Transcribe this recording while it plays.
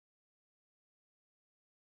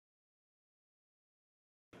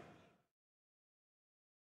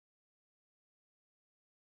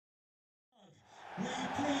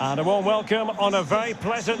And a warm welcome on a very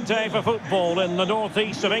pleasant day for football in the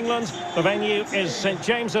northeast of England. The venue is St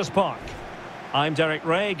James's Park. I'm Derek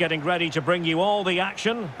Ray, getting ready to bring you all the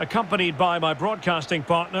action, accompanied by my broadcasting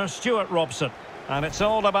partner, Stuart Robson. And it's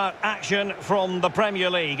all about action from the Premier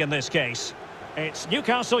League in this case. It's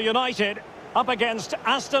Newcastle United up against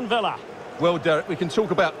Aston Villa. Well, Derek, we can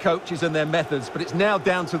talk about coaches and their methods, but it's now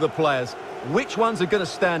down to the players. Which ones are going to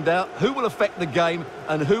stand out, who will affect the game,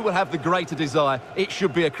 and who will have the greater desire? It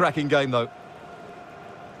should be a cracking game, though.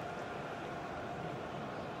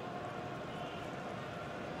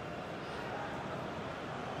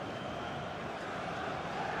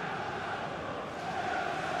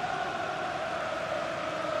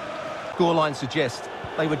 Scoreline suggests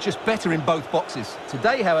they were just better in both boxes.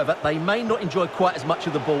 Today, however, they may not enjoy quite as much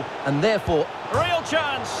of the ball, and therefore... Real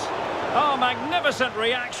chance! Oh, magnificent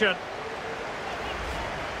reaction.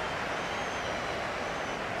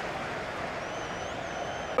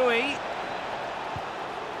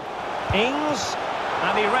 Ings,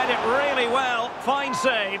 and he read it really well. Fine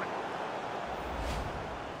save.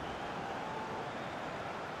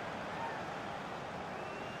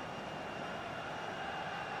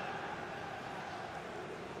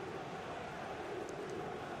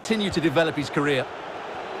 Continue to develop his career.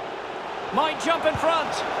 Might jump in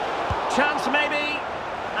front. Chance maybe.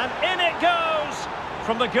 And in it goes.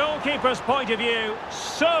 From the goalkeeper's point of view,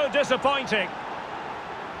 so disappointing.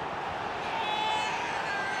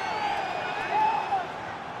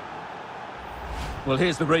 Well,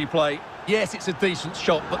 here's the replay. Yes, it's a decent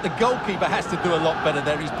shot, but the goalkeeper has to do a lot better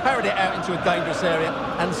there. He's parried it out into a dangerous area,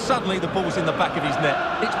 and suddenly the ball's in the back of his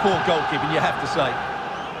net. It's poor goalkeeping, you have to say.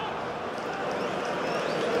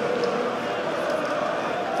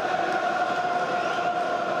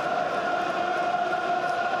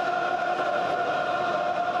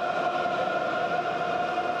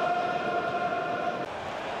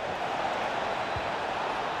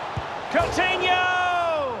 Coutinho!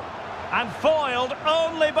 And foiled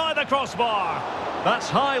only by the crossbar. That's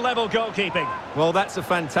high-level goalkeeping. Well, that's a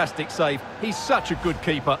fantastic save. He's such a good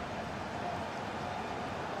keeper.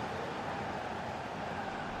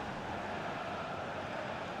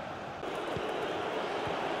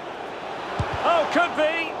 Oh, could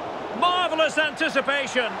be. Marvellous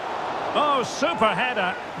anticipation. Oh, super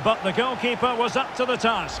header. But the goalkeeper was up to the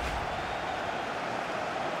task.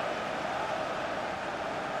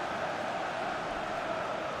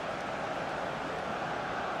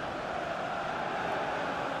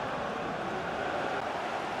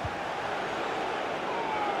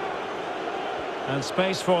 And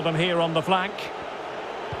space for them here on the flank.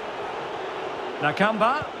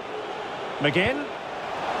 Nakamba. McGinn.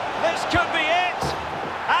 This could be it.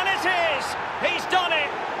 And it is. He's done it.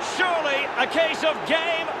 Surely a case of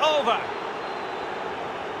game over.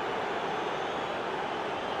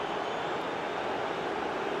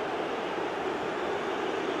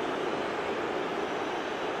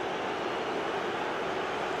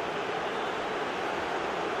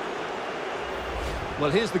 Well,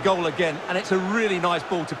 here's the goal again, and it's a really nice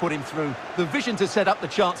ball to put him through. The vision to set up the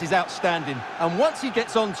chance is outstanding, and once he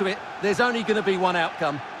gets onto it, there's only going to be one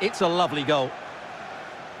outcome. It's a lovely goal.